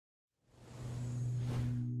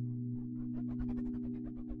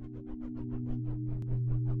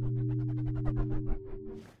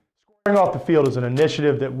Off the field is an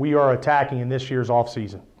initiative that we are attacking in this year's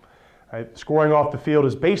offseason. Right? Scoring off the field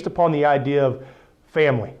is based upon the idea of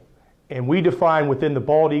family. And we define within the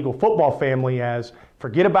Bald Eagle football family as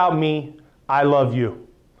forget about me, I love you.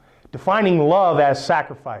 Defining love as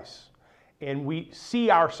sacrifice. And we see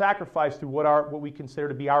our sacrifice through what we consider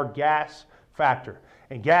to be our GAS factor.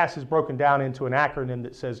 And GAS is broken down into an acronym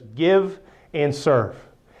that says give and serve.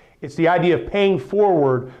 It's the idea of paying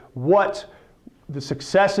forward what the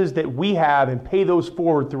successes that we have and pay those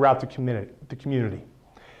forward throughout the community.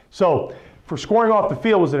 So for Scoring Off the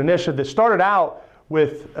Field was an initiative that started out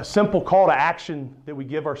with a simple call to action that we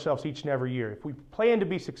give ourselves each and every year. If we plan to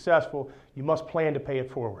be successful, you must plan to pay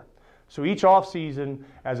it forward. So each offseason,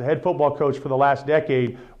 as a head football coach for the last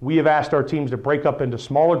decade, we have asked our teams to break up into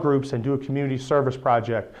smaller groups and do a community service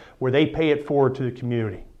project where they pay it forward to the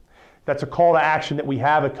community. That's a call to action that we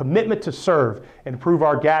have, a commitment to serve and improve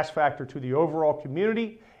our GAS factor to the overall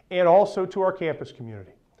community and also to our campus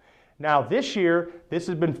community. Now this year, this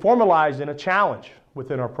has been formalized in a challenge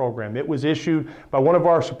within our program. It was issued by one of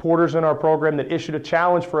our supporters in our program that issued a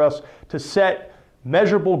challenge for us to set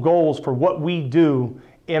measurable goals for what we do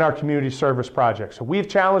in our community service project. So we've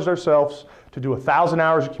challenged ourselves to do 1,000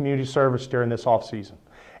 hours of community service during this off season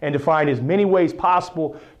and to find as many ways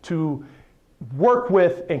possible to work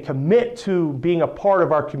with and commit to being a part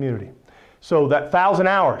of our community. So that 1,000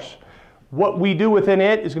 hours, what we do within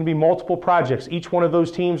it is going to be multiple projects. Each one of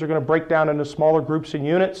those teams are going to break down into smaller groups and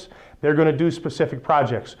units. They're going to do specific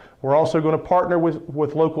projects. We're also going to partner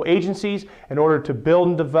with local agencies in order to build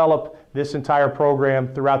and develop this entire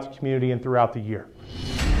program throughout the community and throughout the year.